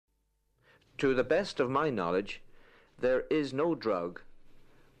To the best of my knowledge, there is no drug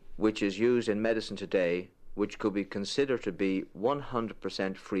which is used in medicine today which could be considered to be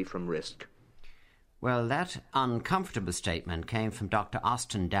 100% free from risk. Well, that uncomfortable statement came from Dr.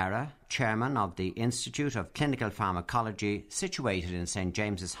 Austin Dara, chairman of the Institute of Clinical Pharmacology, situated in St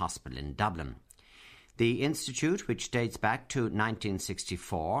James's Hospital in Dublin. The institute, which dates back to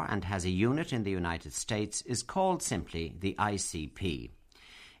 1964 and has a unit in the United States, is called simply the ICP.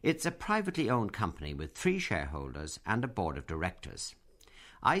 It's a privately owned company with 3 shareholders and a board of directors.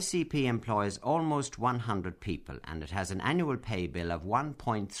 ICP employs almost 100 people and it has an annual pay bill of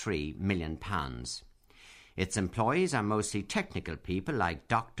 £1.3 million. Its employees are mostly technical people like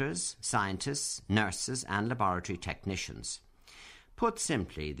doctors, scientists, nurses and laboratory technicians. Put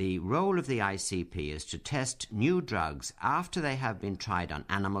simply, the role of the ICP is to test new drugs after they have been tried on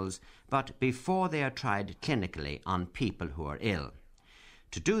animals, but before they are tried clinically on people who are ill.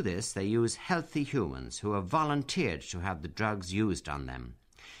 To do this, they use healthy humans who have volunteered to have the drugs used on them.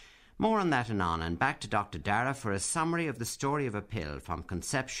 More on that anon, and back to Dr. Dara for a summary of the story of a pill from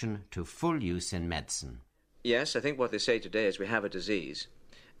conception to full use in medicine. Yes, I think what they say today is we have a disease,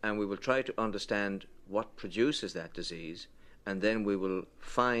 and we will try to understand what produces that disease, and then we will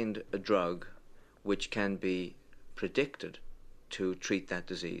find a drug which can be predicted to treat that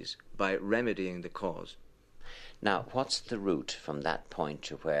disease by remedying the cause. Now, what's the route from that point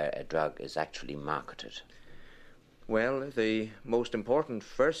to where a drug is actually marketed? Well, the most important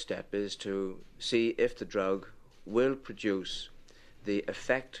first step is to see if the drug will produce the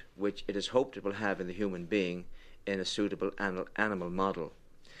effect which it is hoped it will have in the human being in a suitable animal model.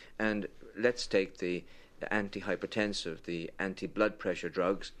 And let's take the antihypertensive, the anti-blood pressure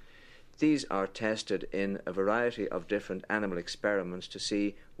drugs. These are tested in a variety of different animal experiments to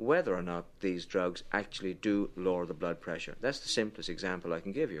see whether or not these drugs actually do lower the blood pressure. That's the simplest example I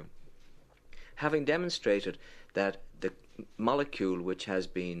can give you. Having demonstrated that the molecule which has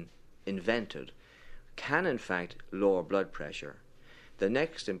been invented can in fact lower blood pressure, the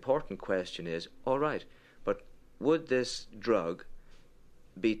next important question is, all right, but would this drug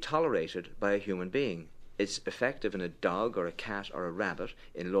be tolerated by a human being? It's effective in a dog or a cat or a rabbit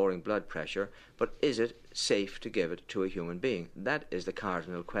in lowering blood pressure, but is it safe to give it to a human being? That is the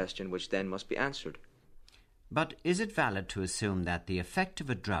cardinal question which then must be answered. But is it valid to assume that the effect of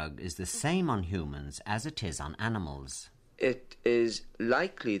a drug is the same on humans as it is on animals? It is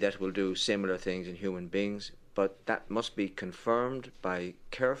likely that it will do similar things in human beings, but that must be confirmed by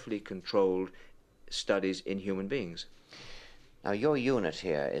carefully controlled studies in human beings. Now, your unit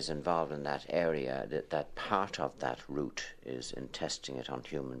here is involved in that area, that part of that route is in testing it on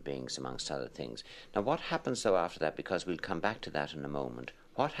human beings, amongst other things. Now, what happens, though, after that? Because we'll come back to that in a moment.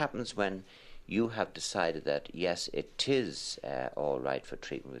 What happens when you have decided that, yes, it is all right for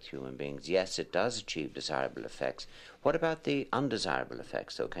treatment with human beings, yes, it does achieve desirable effects? What about the undesirable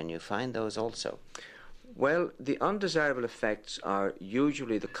effects, though? Can you find those also? Well, the undesirable effects are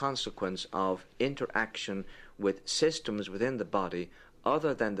usually the consequence of interaction with systems within the body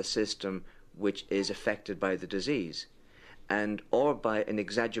other than the system which is affected by the disease, and or by an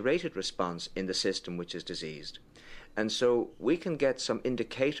exaggerated response in the system which is diseased. And so we can get some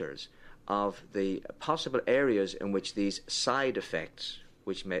indicators of the possible areas in which these side effects,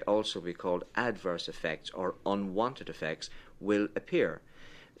 which may also be called adverse effects or unwanted effects, will appear.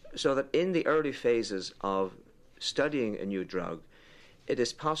 So that in the early phases of studying a new drug, it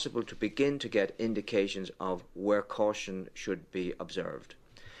is possible to begin to get indications of where caution should be observed.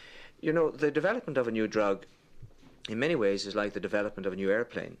 You know, the development of a new drug in many ways is like the development of a new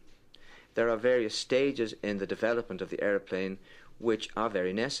airplane. There are various stages in the development of the airplane which are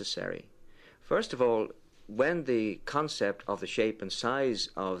very necessary. First of all, when the concept of the shape and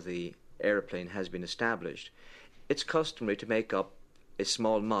size of the airplane has been established, it's customary to make up a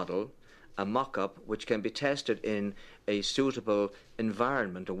small model, a mock-up, which can be tested in a suitable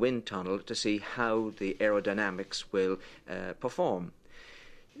environment, a wind tunnel, to see how the aerodynamics will perform.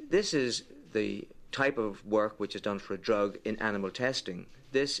 This is the type of work which is done for a drug in animal testing.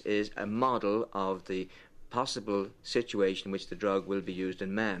 This is a model of the possible situation in which the drug will be used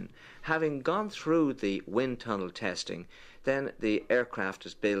in man. Having gone through the wind tunnel testing, then the aircraft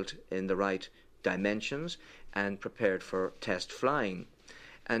is built in the right dimensions and prepared for test flying.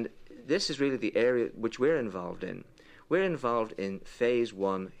 And this is really the area which we're involved in. We're involved in phase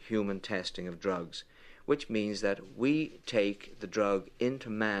 1 human testing of drugs, which means that we take the drug into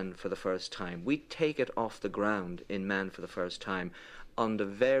man for the first time. We take it off the ground in man for the first time under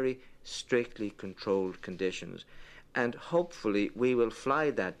very strictly controlled conditions. And hopefully we will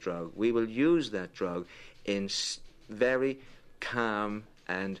fly that drug, we will use that drug in very calm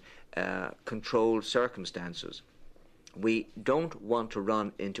and controlled circumstances. We don't want to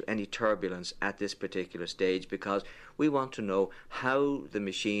run into any turbulence at this particular stage because we want to know how the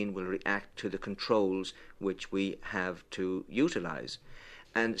machine will react to the controls which we have to utilize.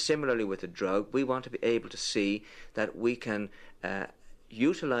 And similarly with the drug, we want to be able to see that we can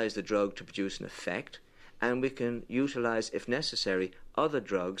utilize the drug to produce an effect, and we can utilize, if necessary, other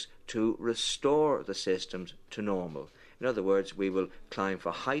drugs to restore the systems to normal. In other words, we will climb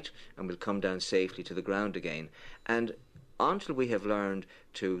for height and we'll come down safely to the ground again. And until we have learned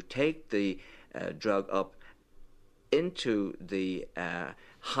to take the drug up into the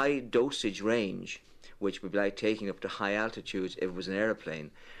high dosage range, which would be like taking up to high altitudes if it was an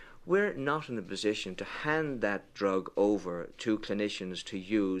aeroplane, we're not in a position to hand that drug over to clinicians to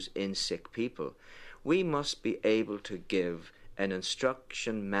use in sick people. We must be able to give an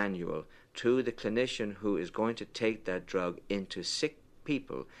instruction manual to the clinician who is going to take that drug into sick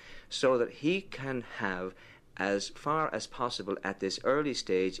people so that he can have, as far as possible at this early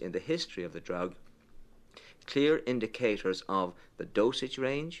stage in the history of the drug, clear indicators of the dosage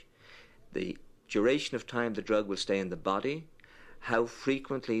range, the duration of time the drug will stay in the body, how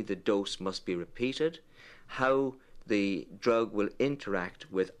frequently the dose must be repeated, how the drug will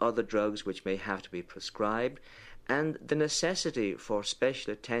interact with other drugs which may have to be prescribed, and the necessity for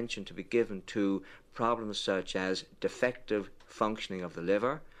special attention to be given to problems such as defective functioning of the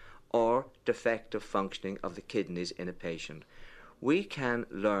liver or defective functioning of the kidneys in a patient. We can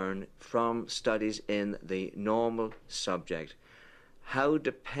learn from studies in the normal subject how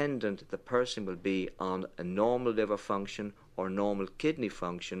dependent the person will be on a normal liver function or normal kidney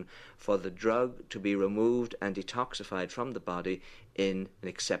function for the drug to be removed and detoxified from the body in an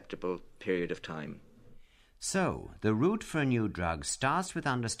acceptable period of time. So, the route for a new drug starts with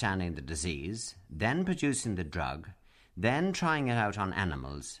understanding the disease, then producing the drug, then trying it out on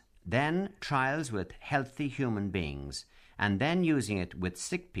animals, then trials with healthy human beings, and then using it with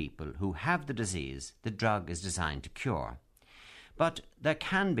sick people who have the disease the drug is designed to cure. But there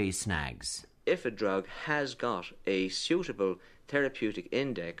can be snags. If a drug has got a suitable therapeutic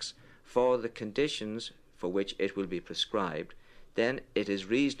index for the conditions for which it will be prescribed, then it is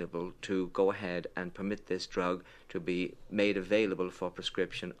reasonable to go ahead and permit this drug to be made available for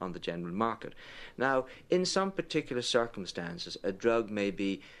prescription on the general market. Now, in some particular circumstances, a drug may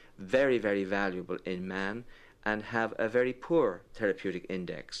be very, very valuable in man and have a very poor therapeutic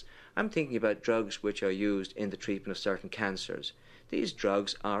index. I'm thinking about drugs which are used in the treatment of certain cancers. These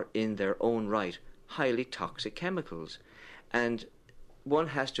drugs are in their own right highly toxic chemicals, and one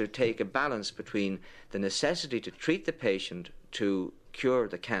has to take a balance between the necessity to treat the patient to cure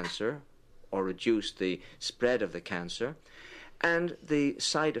the cancer or reduce the spread of the cancer and the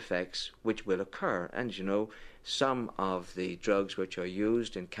side effects which will occur. And you know, some of the drugs which are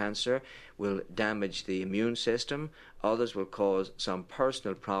used in cancer will damage the immune system, others will cause some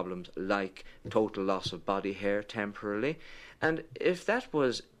personal problems like total loss of body hair temporarily. And if that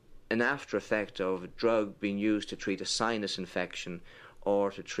was an after effect of a drug being used to treat a sinus infection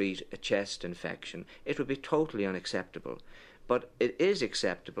or to treat a chest infection, it would be totally unacceptable. But it is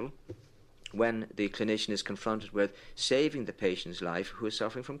acceptable when the clinician is confronted with saving the patient's life who is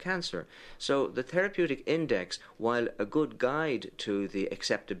suffering from cancer. So the therapeutic index, while a good guide to the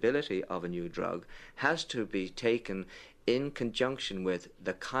acceptability of a new drug, has to be taken in conjunction with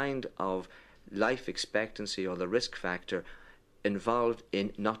the kind of life expectancy or the risk factor involved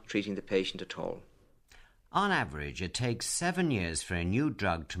in not treating the patient at all. On average, it takes 7 years for a new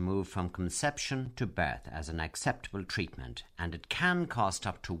drug to move from conception to birth as an acceptable treatment, and it can cost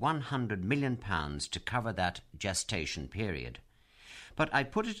up to £100 million to cover that gestation period. But I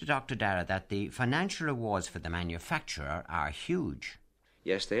put it to Dr. Darragh that the financial rewards for the manufacturer are huge.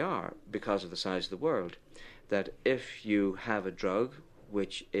 Yes, they are, because of the size of the world. That if you have a drug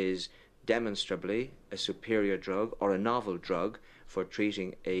which is demonstrably a superior drug or a novel drug for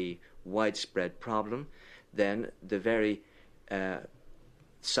treating a widespread problem, then the very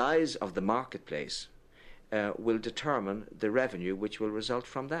size of the marketplace will determine the revenue which will result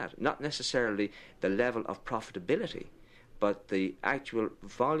from that. Not necessarily the level of profitability, but the actual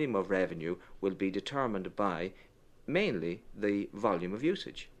volume of revenue will be determined by mainly the volume of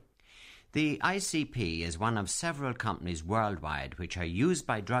usage. The ICP is one of several companies worldwide which are used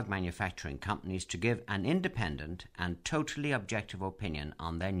by drug manufacturing companies to give an independent and totally objective opinion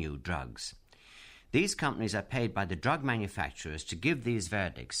on their new drugs. These companies are paid by the drug manufacturers to give these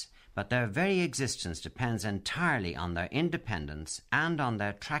verdicts, but their very existence depends entirely on their independence and on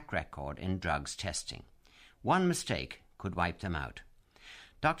their track record in drugs testing. One mistake could wipe them out.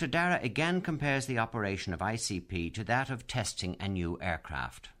 Dr. Dara again compares the operation of ICP to that of testing a new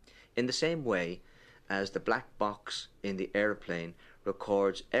aircraft. In the same way as the black box in the aeroplane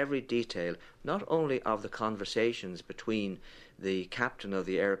records every detail, not only of the conversations between the captain of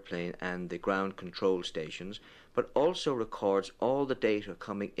the airplane and the ground control stations, but also records all the data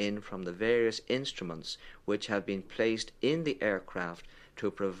coming in from the various instruments which have been placed in the aircraft to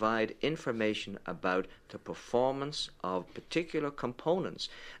provide information about the performance of particular components.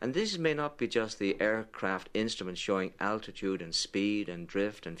 And this may not be just the aircraft instruments showing altitude and speed and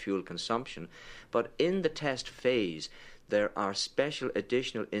drift and fuel consumption, but in the test phase there are special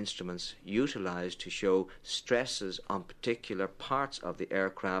additional instruments utilized to show stresses on particular parts of the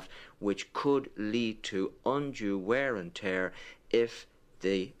aircraft which could lead to undue wear and tear if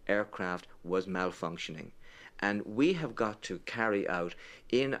the aircraft was malfunctioning. And we have got to carry out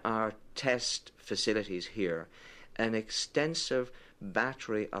in our test facilities here an extensive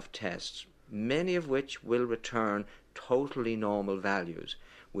battery of tests, many of which will return totally normal values.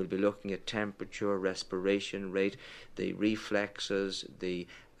 We'll be looking at temperature, respiration rate, the reflexes, the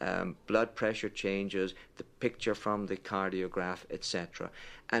blood pressure changes, the picture from the cardiograph, etc.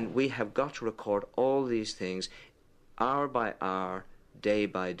 And we have got to record all these things hour by hour, day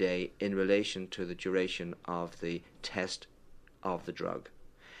by day, in relation to the duration of the test of the drug.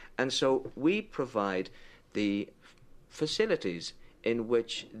 And so we provide the facilities in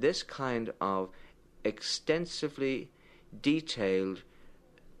which this kind of extensively detailed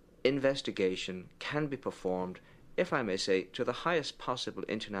investigation can be performed, if I may say, to the highest possible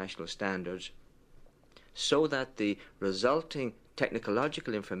international standards, so that the resulting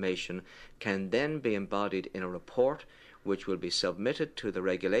technological information can then be embodied in a report which will be submitted to the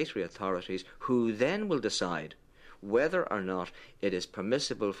regulatory authorities, who then will decide whether or not it is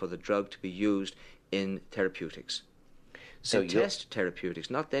permissible for the drug to be used in therapeutics. So test therapeutics,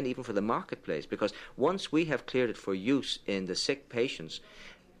 not then even for the marketplace, because once we have cleared it for use in the sick patients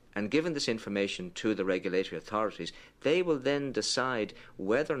and given this information to the regulatory authorities, they will then decide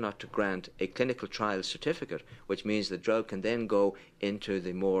whether or not to grant a clinical trial certificate, which means the drug can then go into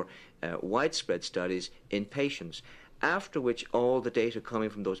the more widespread studies in patients, after which all the data coming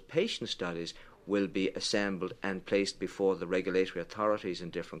from those patient studies will be assembled and placed before the regulatory authorities in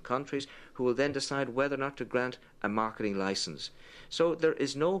different countries, who will then decide whether or not to grant a marketing license. So there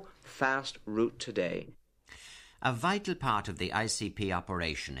is no fast route today. A vital part of the ICP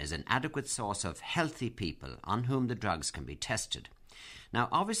operation is an adequate source of healthy people on whom the drugs can be tested. Now,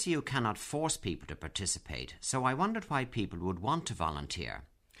 obviously you cannot force people to participate, so I wondered why people would want to volunteer.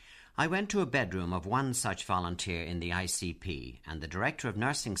 I went to a bedroom of one such volunteer in the ICP, and the Director of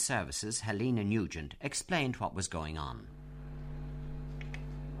Nursing Services, Helena Nugent, explained what was going on.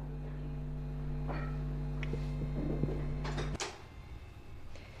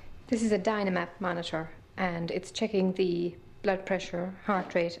 This is a Dynamap monitor, and it's checking the blood pressure,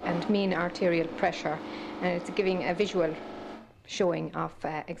 heart rate and mean arterial pressure, and it's giving a visual showing of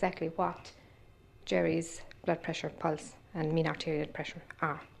exactly what Jerry's blood pressure, pulse and mean arterial pressure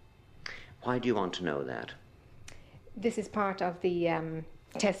are. Why do you want to know that? This is part of the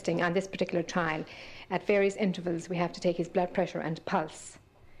testing on this particular trial. At various intervals we have to take his blood pressure and pulse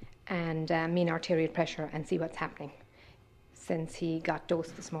and mean arterial pressure and see what's happening since he got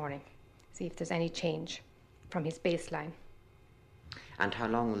dosed this morning. See if there's any change from his baseline. And how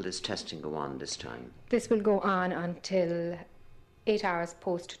long will this testing go on this time? This will go on until 8 hours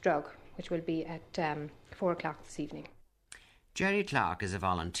post-drug, which will be at 4 o'clock this evening. Jerry Clark is a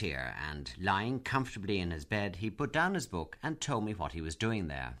volunteer, and lying comfortably in his bed, he put down his book and told me what he was doing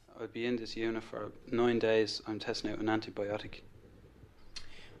there. I'll be in this unit for 9 days. I'm testing out an antibiotic.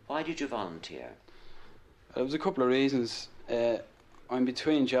 Why did you volunteer? There was a couple of reasons. I'm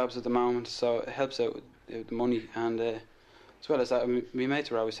between jobs at the moment, so it helps out with the money, and as well as that, my mates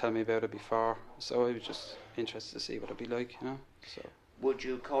were always telling me about it before, so I was just interested to see what it'd be like, you know. So. Would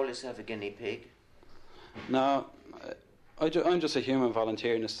you call yourself a guinea pig? No, I'm just a human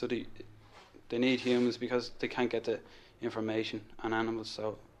volunteer in a study. They need humans because they can't get the information on animals,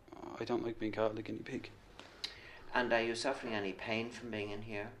 so I don't like being called a guinea pig. And are you suffering any pain from being in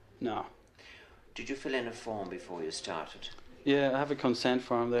here? No. Did you fill in a form before you started? Yeah, I have a consent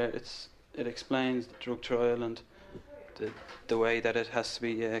form there. It explains the drug trial and the way that it has to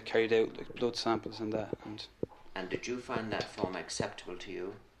be carried out, like blood samples and that. And did you find that form acceptable to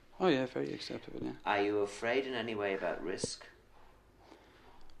you? Oh yeah, very acceptable, yeah. Are you afraid in any way about risk?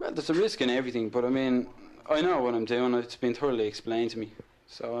 Well, there's a risk in everything, but I mean, I know what I'm doing. It's been thoroughly explained to me,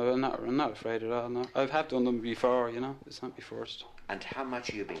 so I'm not afraid at all. No, I have done them before, you know. It's not my first. And how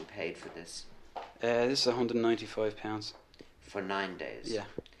much are you being paid for this? This is £195. For 9 days? Yeah.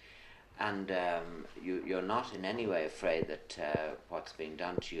 And you're not in any way afraid that what's being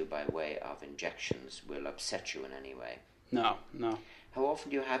done to you by way of injections will upset you in any way? No. How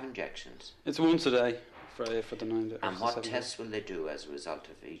often do you have injections? It's once a day for the 9 days. And what tests will they do as a result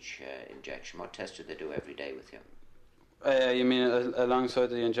of each injection? What tests do they do every day with you? You mean alongside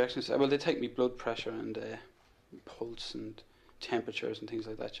the injections? Well, they take me blood pressure and pulse and temperatures and things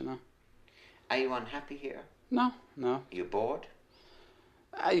like that, you know. Are you unhappy here? No. Are you bored?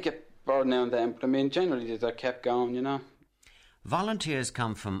 You get bored now and then, but I mean, generally they're kept going, you know. Volunteers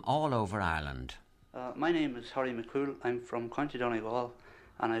come from all over Ireland. My name is Harry McCool. I'm from County Donegal,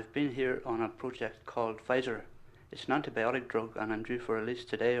 and I've been here on a project called Pfizer. It's an antibiotic drug, and I'm due for release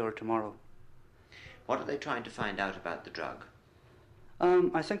today or tomorrow. What are they trying to find out about the drug?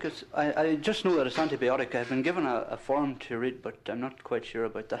 I think it's... I just know that it's antibiotic. I've been given a form to read, but I'm not quite sure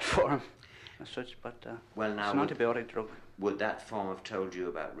about that form as such, but well, now it's an antibiotic drug. Would that form have told you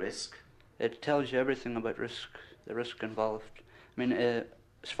about risk? It tells you everything about risk, the risk involved. I mean, as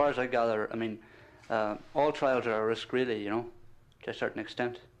far as I gather, I mean, all trials are a risk, really, you know, to a certain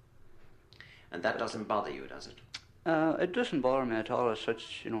extent. And that doesn't bother you, does it? It doesn't bother me at all as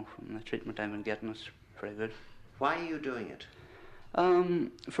such, you know, from the treatment I've been getting. It's pretty good. Why are you doing it?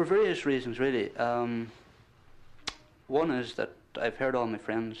 For various reasons, really. One is that I've heard all my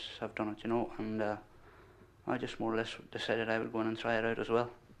friends have done it, you know, and I just more or less decided I would go in and try it out as well.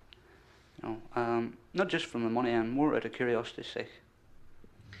 You know, not just from the money, and more out of curiosity's sake.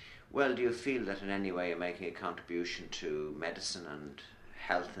 Well, do you feel that in any way you're making a contribution to medicine and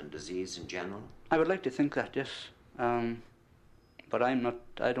health and disease in general? I would like to think that, yes. But I'm not,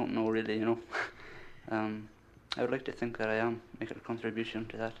 I don't know really, you know. I would like to think that I am making a contribution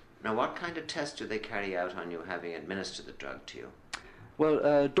to that. Now, what kind of test do they carry out on you having administered the drug to you?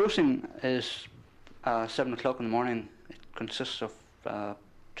 Well, dosing is 7 o'clock in the morning. It consists of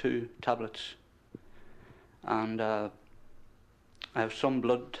 2 tablets. And I have some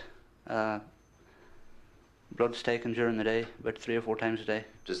bloods taken during the day, about 3 or 4 times a day.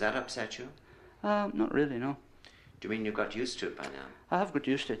 Does that upset you? Not really, no. Do you mean you got used to it by now? I have got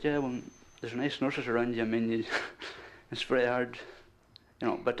used to it, yeah. When there's nice nurses around you, I mean, it's very hard, you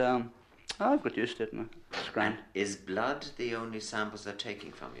know. But I've got used to it, and it's grand. And is blood the only samples they're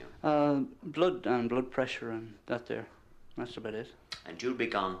taking from you? Blood and blood pressure and that there. That's about it. And you'll be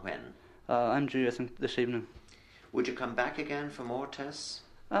gone when? I'm due, I think, this evening. Would you come back again for more tests?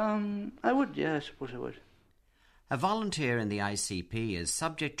 I would, yeah, I suppose I would. A volunteer in the ICP is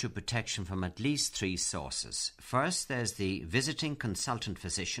subject to protection from at least 3 sources. First, there's the visiting consultant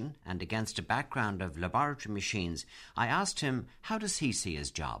physician, and against a background of laboratory machines, I asked him, how does he see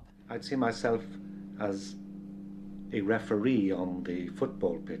his job? I'd see myself as a referee on the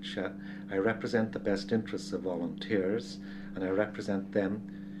football pitch. I represent the best interests of volunteers, and I represent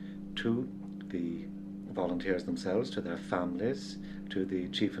them to the volunteers themselves, to their families, to the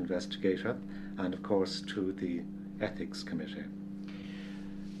chief investigator, and of course to the ethics committee.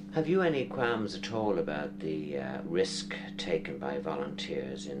 Have you any qualms at all about the risk taken by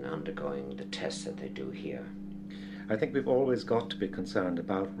volunteers in undergoing the tests that they do here? I think we've always got to be concerned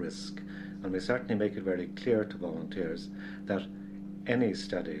about risk, and we certainly make it very clear to volunteers that any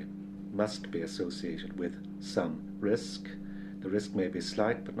study must be associated with some risk. The risk may be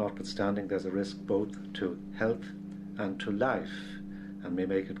slight, but notwithstanding there's a risk both to health and to life, and we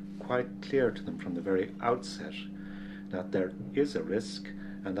make it quite clear to them from the very outset that there is a risk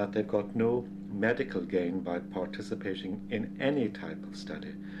and that they've got no medical gain by participating in any type of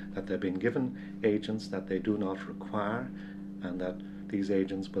study, that they've been given agents that they do not require and that these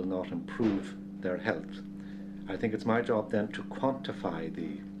agents will not improve their health. I think it's my job then to quantify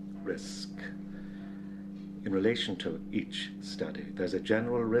the risk in relation to each study. There's a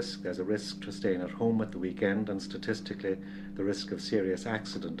general risk, there's a risk to staying at home at the weekend, and statistically the risk of serious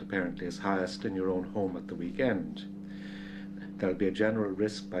accident apparently is highest in your own home at the weekend. There'll be a general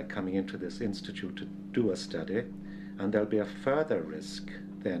risk by coming into this institute to do a study, and there'll be a further risk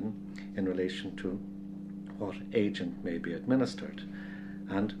then in relation to what agent may be administered.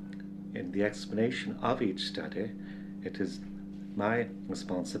 And in the explanation of each study, it is my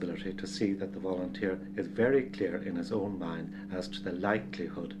responsibility to see that the volunteer is very clear in his own mind as to the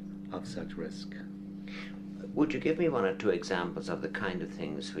likelihood of such risk. Would you give me 1 or 2 examples of the kind of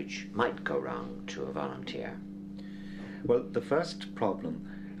things which might go wrong to a volunteer? Well, the first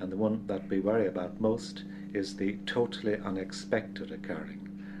problem, and the one that we worry about most, is the totally unexpected occurring.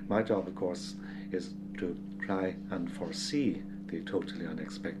 My job, of course, is to try and foresee the totally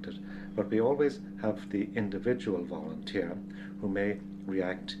unexpected, but we always have the individual volunteer who may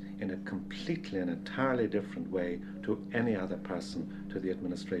react in a completely and entirely different way to any other person to the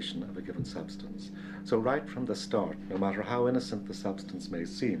administration of a given substance. So right from the start, no matter how innocent the substance may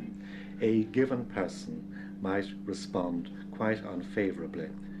seem, a given person might respond quite unfavourably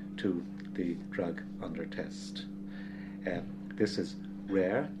to the drug under test. This is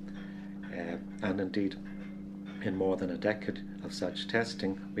rare, and indeed in more than a decade of such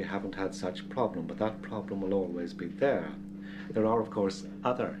testing we haven't had such problem, but that problem will always be there. There are, of course,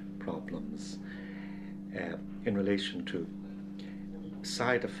 other problems in relation to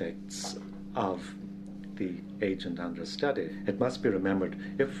side effects of the agent under study. It must be remembered,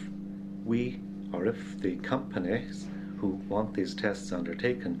 if the companies who want these tests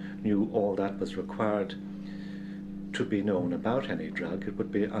undertaken knew all that was required to be known about any drug, it would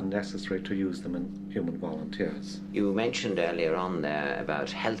be unnecessary to use them in human volunteers. You mentioned earlier on there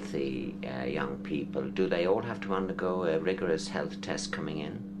about healthy young people. Do they all have to undergo a rigorous health test coming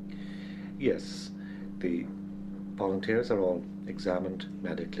in? Yes, the volunteers are all examined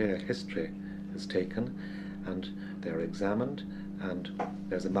medically. A history is taken and they're examined, and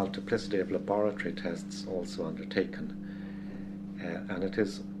there's a multiplicity of laboratory tests also undertaken. And it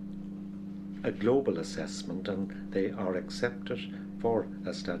is a global assessment, and they are accepted for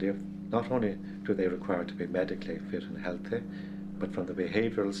a study of not only do they require to be medically fit and healthy, but from the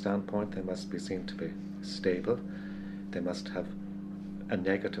behavioural standpoint they must be seen to be stable, they must have a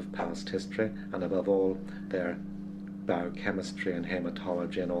negative past history, and above all their biochemistry and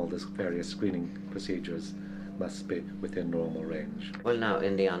hematology and all these various screening procedures must be within normal range. Well, now,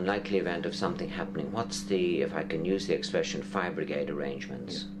 in the unlikely event of something happening, what's the, if I can use the expression, fire brigade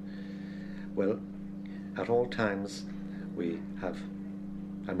arrangements? Yeah. Well, at all times we have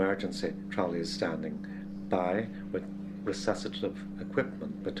emergency trolleys standing by with resuscitative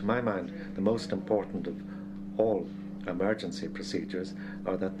equipment, but to my mind the most important of all emergency procedures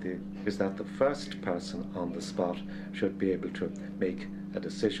is that the first person on the spot should be able to make a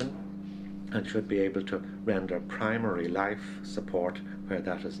decision and should be able to render primary life support where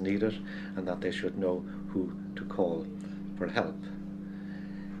that is needed, and that they should know who to call for help.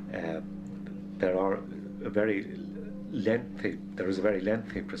 There is a very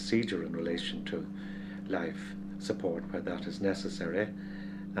lengthy procedure in relation to life support where that is necessary,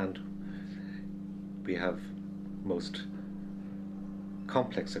 and we have most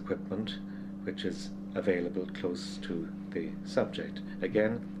complex equipment which is available close to the subject.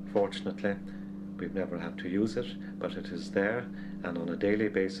 Again, fortunately, we've never had to use it, but it is there, and on a daily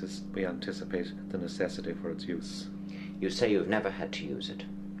basis we anticipate the necessity for its use. You say you've never had to use it?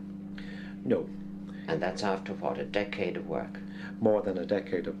 No. And that's after what, a decade of work? More than a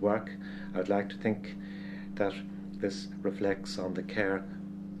decade of work. I'd like to think that this reflects on the care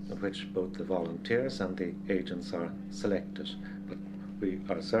with which both the volunteers and the agents are selected, but we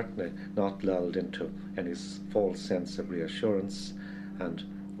are certainly not lulled into any false sense of reassurance, and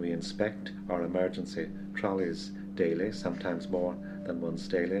we inspect our emergency trolleys daily, sometimes more than once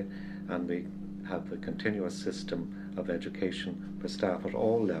daily, and we have a continuous system of education for staff at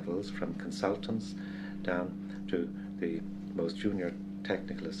all levels, from consultants down to the most junior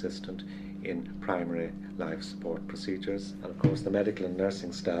technical assistant, in primary life support procedures. And of course the medical and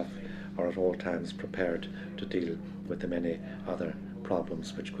nursing staff are at all times prepared to deal with the many other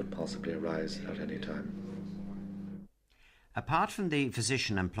problems which could possibly arise at any time. Apart from the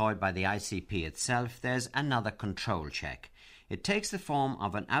physician employed by the ICP itself, there's another control check. It takes the form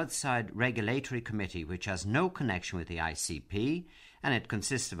of an outside regulatory committee which has no connection with the ICP, and it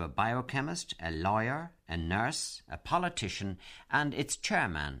consists of a biochemist, a lawyer, a nurse, a politician, and its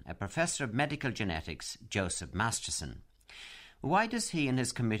chairman, a professor of medical genetics, Joseph Masterson. Why does he and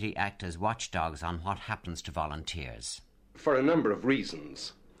his committee act as watchdogs on what happens to volunteers? For a number of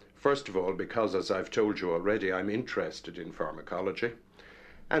reasons. First of all, because, as I've told you already, I'm interested in pharmacology.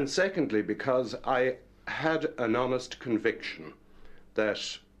 And secondly, because I had an honest conviction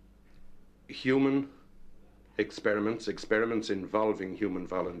that human experiments involving human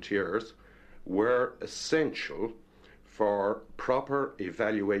volunteers, were essential for proper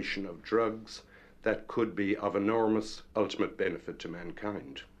evaluation of drugs that could be of enormous ultimate benefit to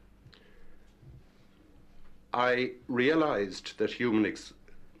mankind. I realized that human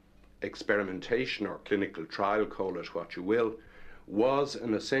experimentation, or clinical trial, call it what you will, was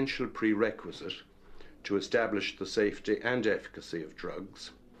an essential prerequisite to establish the safety and efficacy of drugs.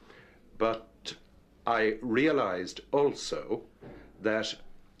 But I realized also that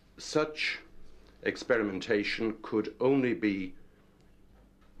such experimentation could only be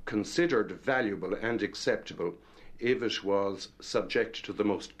considered valuable and acceptable if it was subject to the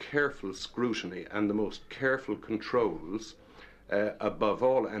most careful scrutiny and the most careful controls, above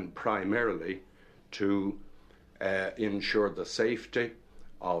all and primarily to ensure the safety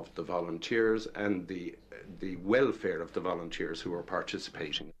of the volunteers and the welfare of the volunteers who are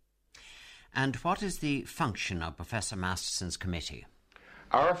participating. And what is the function of Professor Masterson's committee?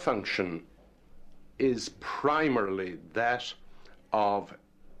 Our function is primarily that of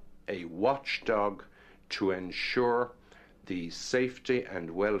a watchdog to ensure the safety and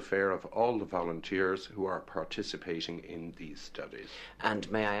welfare of all the volunteers who are participating in these studies. And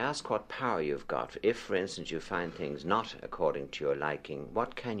may I ask what power you've got? If, for instance, you find things not according to your liking,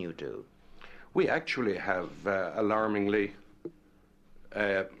 what can you do? We actually have alarmingly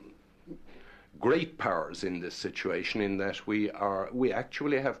great powers in this situation, in that we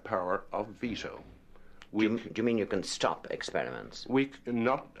actually have power of veto. Do you mean you can stop experiments?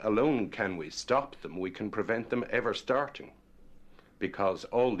 Not alone can we stop them, we can prevent them ever starting, because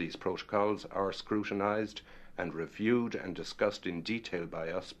all these protocols are scrutinised and reviewed and discussed in detail by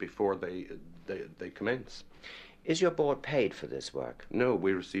us before they commence. Is your board paid for this work? No,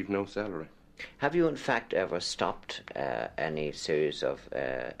 we receive no salary. Have you in fact ever stopped any series of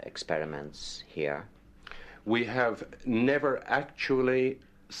experiments here? We have never actually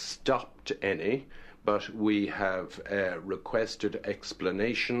stopped any, but we have requested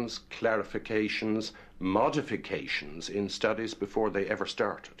explanations, clarifications, modifications in studies before they ever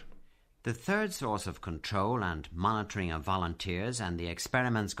started. The third source of control and monitoring of volunteers and the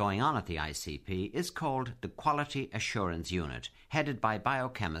experiments going on at the ICP is called the Quality Assurance Unit, headed by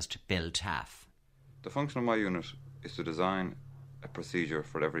biochemist Bill Taff. The function of my unit is to design a procedure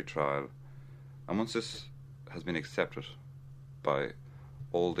for every trial, and once this has been accepted by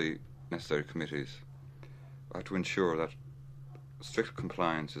all the necessary committees, I have to ensure that strict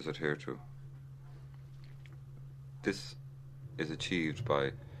compliance is adhered to. This is achieved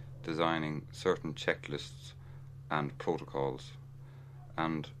by designing certain checklists and protocols,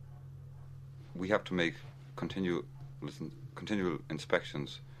 and we have to make continual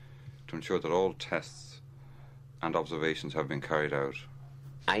inspections to ensure that all tests and observations have been carried out.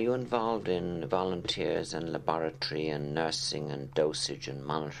 Are you involved in volunteers and laboratory and nursing and dosage and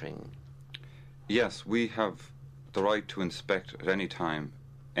monitoring? Yes, we have the right to inspect at any time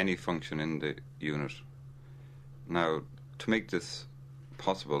any function in the unit. Now, to make this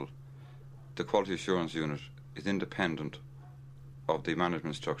possible, the Quality Assurance Unit is independent of the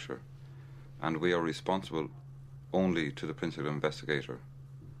management structure, and we are responsible only to the principal investigator.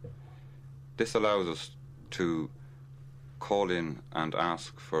 This allows us to call in and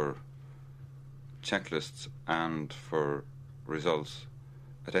ask for checklists and for results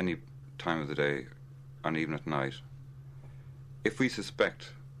at any time of the day and even at night. If we suspect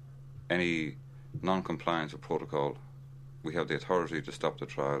any non-compliance with protocol, we have the authority to stop the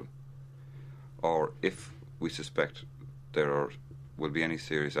trial, or if we suspect there will be any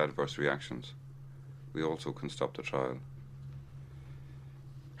serious adverse reactions, we also can stop the trial.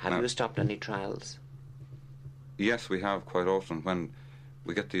 Have you stopped any trials? Yes, we have quite often. When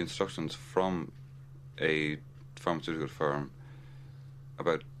we get the instructions from a pharmaceutical firm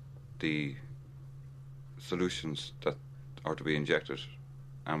about the solutions that are to be injected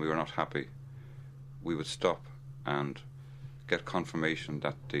and we were not happy, we would stop and get confirmation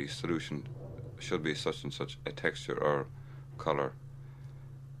that the solution should be such and such a texture or colour,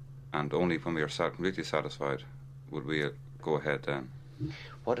 and only when we are completely satisfied would we go ahead then.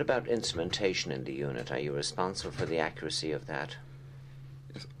 What about instrumentation in the unit? Are you responsible for the accuracy of that?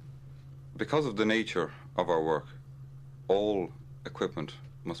 Yes. Because of the nature of our work, all equipment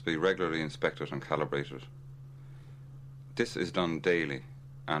must be regularly inspected and calibrated. This is done daily,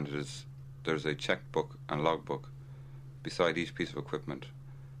 and there's a checkbook and logbook beside each piece of equipment,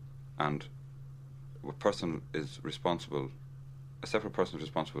 and a separate person is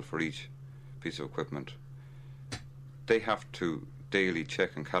responsible for each piece of equipment. They have to daily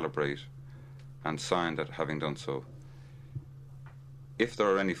check and calibrate and sign that having done so. If there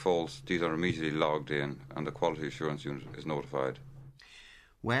are any faults, these are immediately logged in and the Quality Assurance Unit is notified.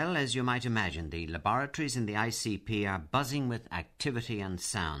 Well, as you might imagine, the laboratories in the ICP are buzzing with activity and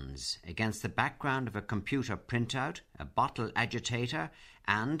sounds against the background of a computer printout, a bottle agitator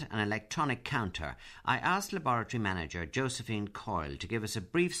and an electronic counter. I asked laboratory manager Josephine Coyle to give us a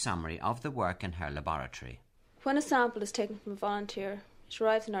brief summary of the work in her laboratory. When a sample is taken from a volunteer, it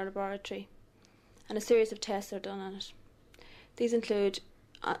arrives in our laboratory and a series of tests are done on it. These include,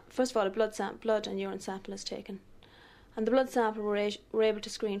 first of all, a blood and urine sample is taken. And the blood sample we're able to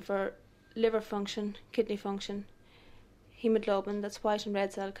screen for liver function, kidney function, hemoglobin, that's white and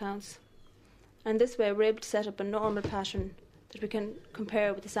red cell counts, And this way we're able to set up a normal pattern that we can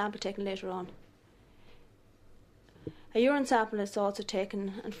compare with the sample taken later on. A urine sample is also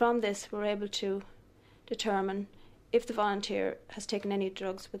taken, and from this we're able to determine if the volunteer has taken any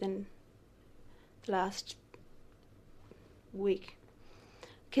drugs within the last week.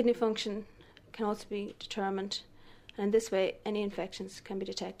 Kidney function can also be determined, and in this way any infections can be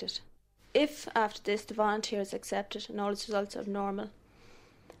detected. If after this the volunteer is accepted and all its results are normal,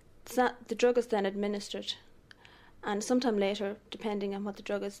 the drug is then administered, and sometime later, depending on what the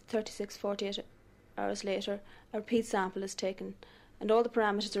drug is, 36, 48 hours later, a repeat sample is taken and all the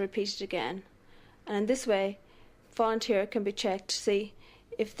parameters are repeated again, and in this way volunteer can be checked to see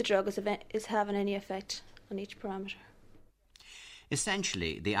if the drug is having any effect on each parameter.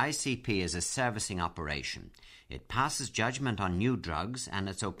 Essentially, the ICP is a servicing operation. It passes judgment on new drugs, and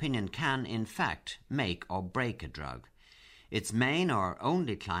its opinion can, in fact, make or break a drug. Its main or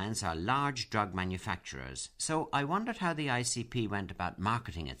only clients are large drug manufacturers, so I wondered how the ICP went about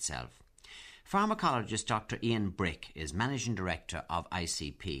marketing itself. Pharmacologist Dr. Ian Brick is Managing Director of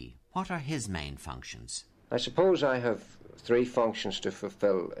ICP. What are his main functions? I suppose I have three functions to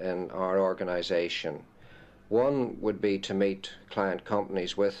fulfill in our organisation. One would be to meet client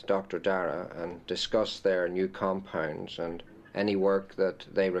companies with Dr. Darragh and discuss their new compounds and any work that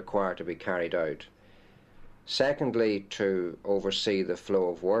they require to be carried out. Secondly, to oversee the flow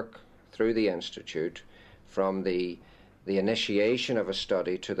of work through the Institute from the initiation of a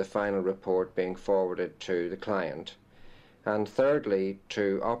study to the final report being forwarded to the client. And thirdly,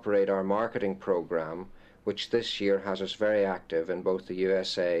 to operate our marketing programme, which this year has us very active in both the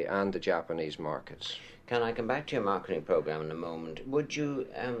USA and the Japanese markets. Can I come back to your marketing program in a moment? Would you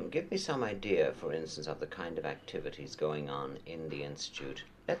give me some idea, for instance, of the kind of activities going on in the Institute?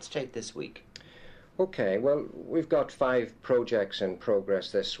 Let's take this week. Okay, well, we've got 5 projects in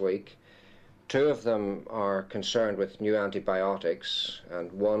progress this week. 2 of them are concerned with new antibiotics,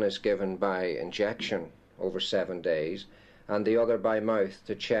 and one is given by injection over 7 days, and the other by mouth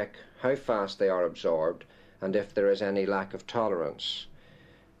to check how fast they are absorbed and if there is any lack of tolerance.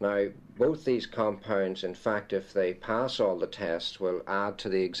 Now, both these compounds, in fact, if they pass all the tests, will add to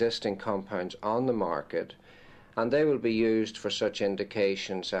the existing compounds on the market, and they will be used for such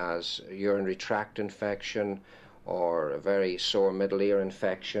indications as urinary tract infection or a very sore middle ear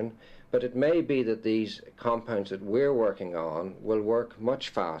infection. But it may be that these compounds that we're working on will work much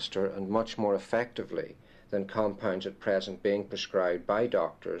faster and much more effectively than compounds at present being prescribed by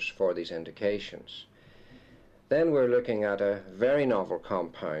doctors for these indications. Then we're looking at a very novel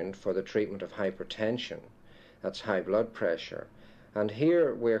compound for the treatment of hypertension, that's high blood pressure, and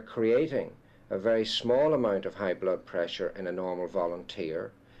here we're creating a very small amount of high blood pressure in a normal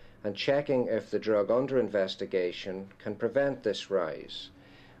volunteer and checking if the drug under investigation can prevent this rise.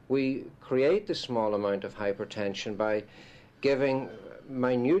 We create the small amount of hypertension by giving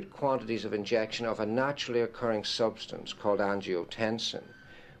minute quantities of injection of a naturally occurring substance called angiotensin,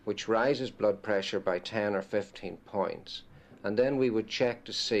 which rises blood pressure by 10 or 15 points, and then we would check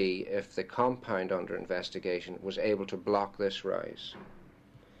to see if the compound under investigation was able to block this rise.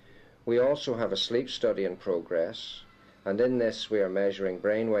 We also have a sleep study in progress, and in this we are measuring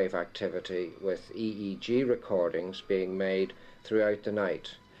brainwave activity with EEG recordings being made throughout the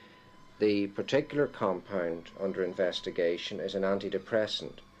night. The particular compound under investigation is an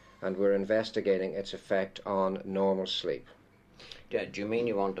antidepressant, and we're investigating its effect on normal sleep. Do you mean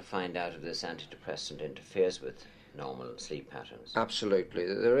you want to find out if this antidepressant interferes with normal sleep patterns? Absolutely.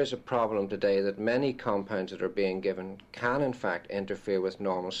 There is a problem today that many compounds that are being given can in fact interfere with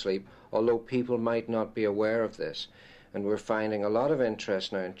normal sleep, although people might not be aware of this. And we're finding a lot of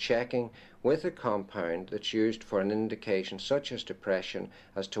interest now in checking with a compound that's used for an indication such as depression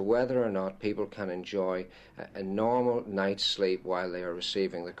as to whether or not people can enjoy a normal night's sleep while they are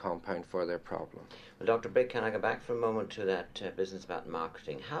receiving the compound for their problem. Well, Dr. Brick, can I go back for a moment to that business about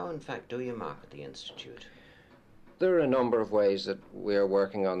marketing? How, in fact, do you market the Institute? There are a number of ways that we are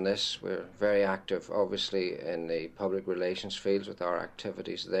working on this. We're very active, obviously, in the public relations fields with our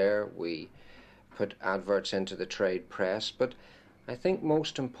activities there. We put adverts into the trade press, but I think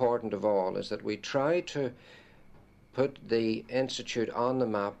most important of all is that we try to put the Institute on the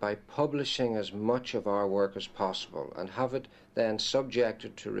map by publishing as much of our work as possible and have it then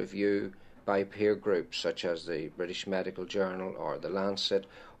subjected to review by peer groups such as the British Medical Journal or the Lancet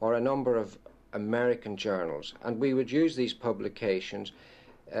or a number of American journals. And we would use these publications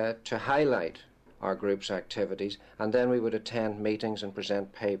to highlight our group's activities, and then we would attend meetings and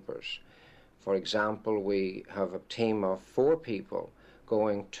present papers. For example, we have a team of 4 people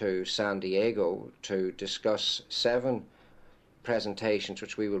going to San Diego to discuss 7 presentations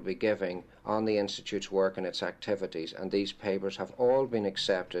which we will be giving on the Institute's work and its activities, and these papers have all been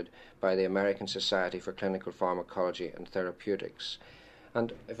accepted by the American Society for Clinical Pharmacology and Therapeutics.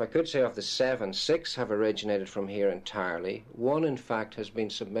 And if I could say, of the 7, 6 have originated from here entirely. One, in fact, has been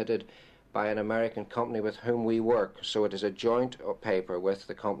submitted by an American company with whom we work, so it is a joint paper with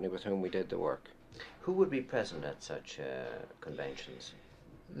the company with whom we did the work. Who would be present at such conventions?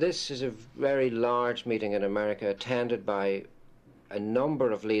 This is a very large meeting in America, attended by a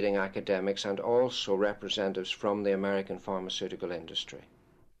number of leading academics and also representatives from the American pharmaceutical industry.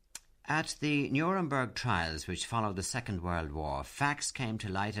 At the Nuremberg trials which followed the Second World War, facts came to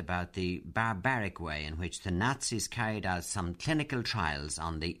light about the barbaric way in which the Nazis carried out some clinical trials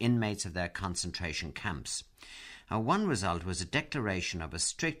on the inmates of their concentration camps. One result was a declaration of a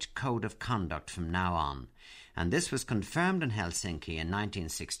strict code of conduct from now on, and this was confirmed in Helsinki in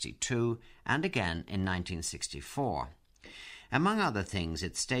 1962 and again in 1964. Among other things,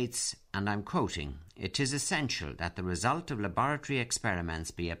 it states, and I'm quoting, "It is essential that the result of laboratory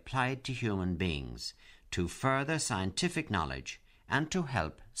experiments be applied to human beings, to further scientific knowledge, and to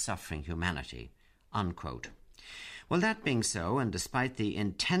help suffering humanity," unquote. Well, that being so, and despite the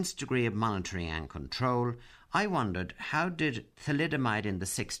intense degree of monitoring and control, I wondered, how did thalidomide in the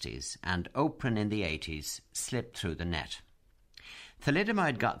 60s and Oprin in the 80s slip through the net?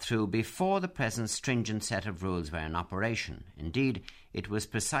 Thalidomide got through before the present stringent set of rules were in operation. Indeed, it was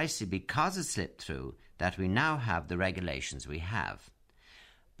precisely because it slipped through that we now have the regulations we have.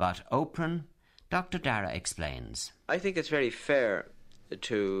 But Oprin, Dr. Darragh explains. I think it's very fair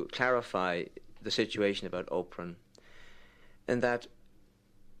to clarify the situation about Oprin, in that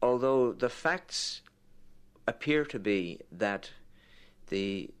although the facts appear to be that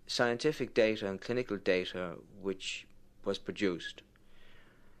the scientific data and clinical data which was produced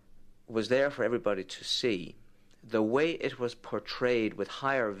was there for everybody to see, the way it was portrayed with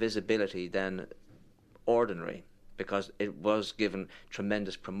higher visibility than ordinary, because it was given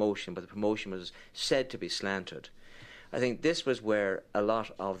tremendous promotion, but the promotion was said to be slanted. I think this was where a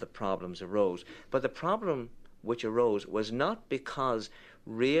lot of the problems arose. But the problem which arose was not because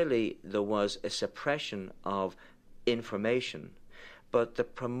really there was a suppression of information, but the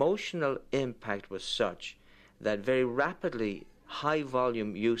promotional impact was such that very rapidly high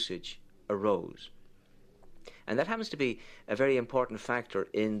volume usage arose. And that happens to be a very important factor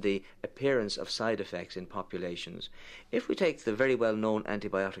in the appearance of side effects in populations. If we take the very well known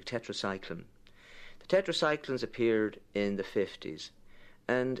antibiotic tetracycline, the tetracyclines appeared in the 50s,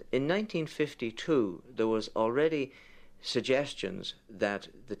 and in 1952 there was already suggestions that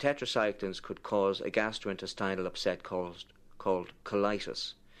the tetracyclines could cause a gastrointestinal upset called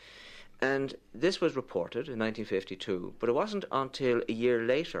colitis. And this was reported in 1952, but it wasn't until a year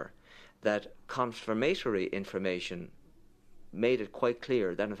later that confirmatory information made it quite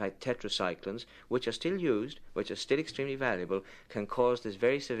clear that in fact tetracyclines, which are still used, which are still extremely valuable, can cause this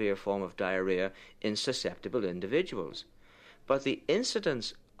very severe form of diarrhea in susceptible individuals. But the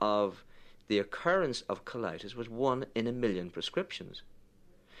incidence of the occurrence of colitis was 1 in a million prescriptions.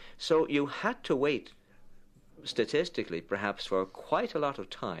 So you had to wait, statistically perhaps, for quite a lot of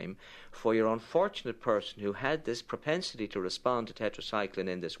time for your unfortunate person who had this propensity to respond to tetracycline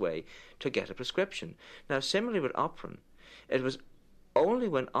in this way to get a prescription. Now, similarly with Oprin, it was only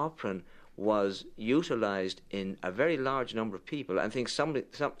when Oprin was utilized in a very large number of people, I think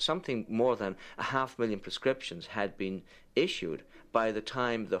something more than 500,000 prescriptions had been issued by the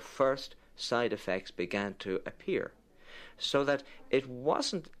time the first side effects began to appear. So that it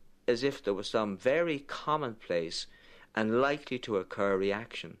wasn't as if there was some very commonplace and likely to occur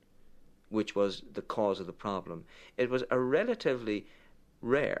reaction which was the cause of the problem. It was a relatively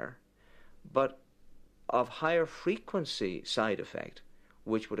rare but of higher frequency side effect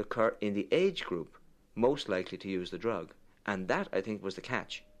which would occur in the age group most likely to use the drug. And that, I think, was the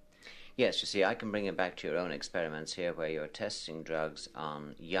catch. Yes, you see, I can bring it back to your own experiments here where you're testing drugs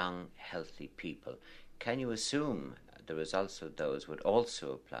on young, healthy people. Can you assume the results of those would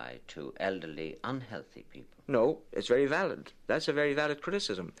also apply to elderly, unhealthy people? No, it's very valid. That's a very valid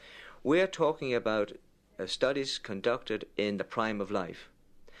criticism. We're talking about studies conducted in the prime of life,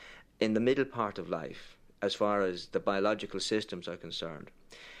 in the middle part of life, as far as the biological systems are concerned,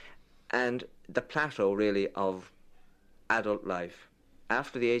 and the plateau, really, of adult life.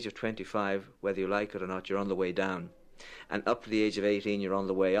 After the age of 25, whether you like it or not, you're on the way down, and up to the age of 18, you're on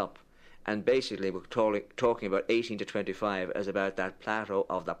the way up. And basically, we're talking about 18 to 25 as about that plateau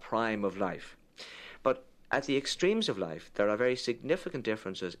of the prime of life. But at the extremes of life, there are very significant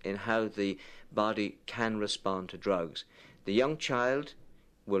differences in how the body can respond to drugs. The young child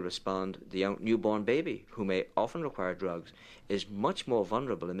will respond. The young newborn baby, who may often require drugs, is much more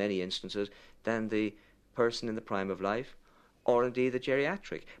vulnerable in many instances than the person in the prime of life, or indeed the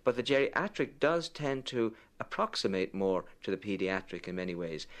geriatric. But the geriatric does tend to approximate more to the paediatric in many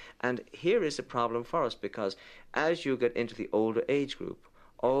ways. And here is a problem for us, because as you get into the older age group,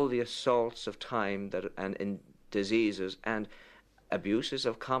 all the assaults of time and in diseases and abuses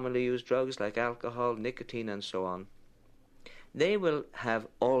of commonly used drugs like alcohol, nicotine and so on, they will have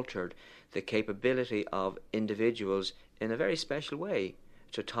altered the capability of individuals in a very special way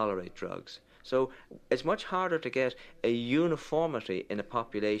to tolerate drugs. So it's much harder to get a uniformity in a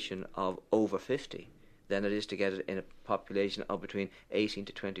population of over 50 than it is to get it in a population of between 18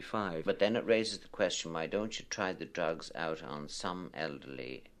 to 25. But then it raises the question, why don't you try the drugs out on some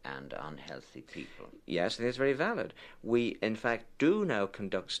elderly and unhealthy people? Yes, I think it's very valid. We, in fact, do now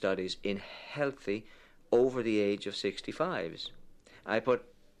conduct studies in healthy over the age of 65s. I put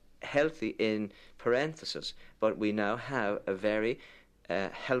healthy in parentheses, but we now have a very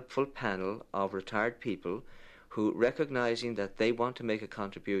helpful panel of retired people who, recognising that they want to make a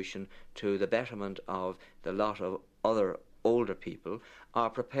contribution to the betterment of the lot of other older people, are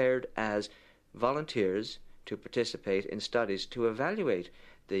prepared as volunteers to participate in studies to evaluate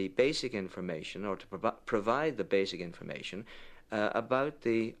the basic information, or to provide the basic information about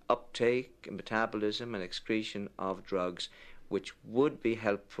the uptake, metabolism and excretion of drugs which would be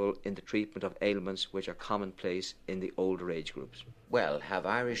helpful in the treatment of ailments which are commonplace in the older age groups. Well, have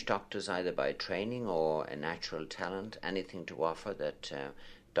Irish doctors, either by training or a natural talent, anything to offer that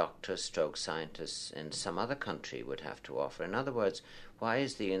doctors / scientists in some other country would have to offer? In other words, why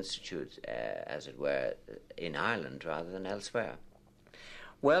is the institute, as it were, in Ireland rather than elsewhere?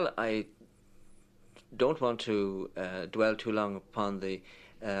 Well, I don't want to dwell too long upon the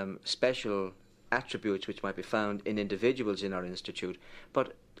special attributes which might be found in individuals in our institute,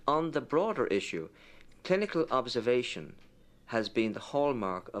 but on the broader issue, clinical observation has been the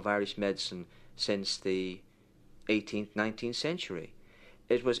hallmark of Irish medicine since the 18th, 19th century.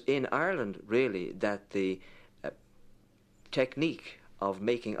 It was in Ireland, really, that the technique of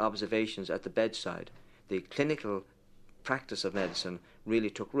making observations at the bedside, the clinical practice of medicine, really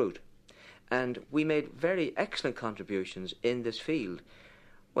took root. And we made very excellent contributions in this field.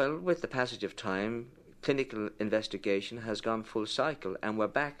 Well, with the passage of time, clinical investigation has gone full cycle, and we're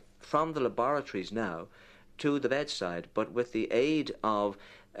back from the laboratories now to the bedside, but with the aid of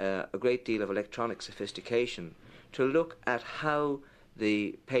a great deal of electronic sophistication, to look at how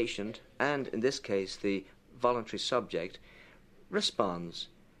the patient, and in this case the voluntary subject, responds.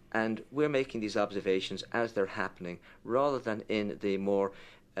 And we're making these observations as they're happening, rather than in the more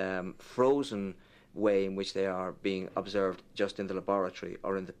frozen way in which they are being observed just in the laboratory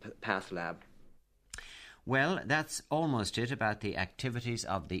or in the path lab. Well, that's almost it about the activities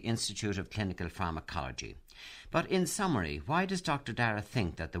of the Institute of Clinical Pharmacology. But in summary, why does Dr. Darragh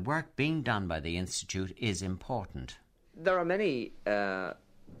think that the work being done by the Institute is important? There are many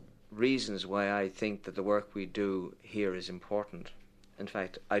reasons why I think that the work we do here is important. In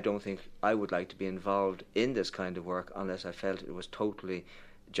fact, I don't think I would like to be involved in this kind of work unless I felt it was totally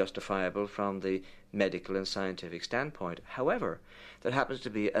justifiable from the medical and scientific standpoint. However, there happens to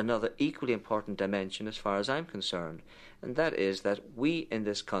be another equally important dimension as far as I'm concerned, and that is that we in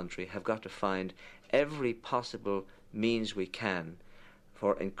this country have got to find every possible means we can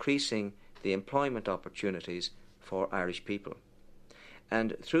for increasing the employment opportunities for Irish people.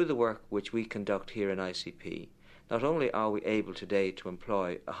 And through the work which we conduct here in ICP, not only are we able today to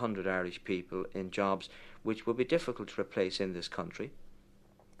employ 100 Irish people in jobs which will be difficult to replace in this country,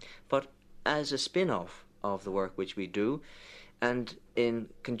 but as a spin-off of the work which we do, and in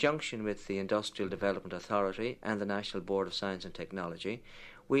conjunction with the Industrial Development Authority and the National Board of Science and Technology,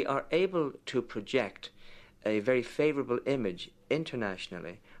 we are able to project a very favourable image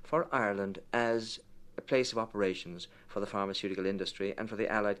internationally for Ireland as a place of operations for the pharmaceutical industry and for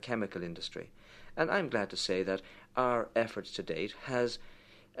the allied chemical industry. And I'm glad to say that our efforts to date has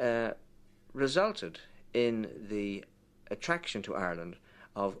resulted in the attraction to Ireland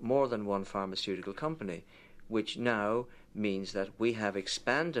of more than one pharmaceutical company, which now means that we have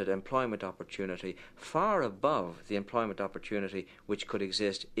expanded employment opportunity far above the employment opportunity which could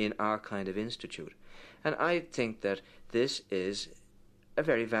exist in our kind of institute. And I think that this is a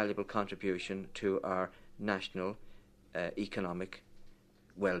very valuable contribution to our national economic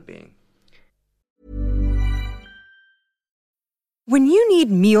well-being. When you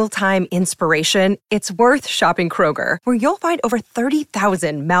need mealtime inspiration, it's worth shopping Kroger, where you'll find over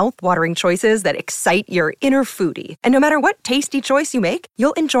 30,000 mouth-watering choices that excite your inner foodie. And no matter what tasty choice you make,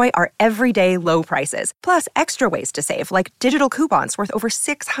 you'll enjoy our everyday low prices, plus extra ways to save, like digital coupons worth over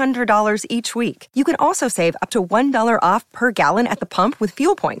 $600 each week. You can also save up to $1 off per gallon at the pump with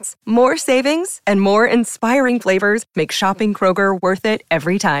fuel points. More savings and more inspiring flavors make shopping Kroger worth it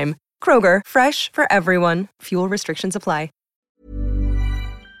every time. Kroger, fresh for everyone. Fuel restrictions apply.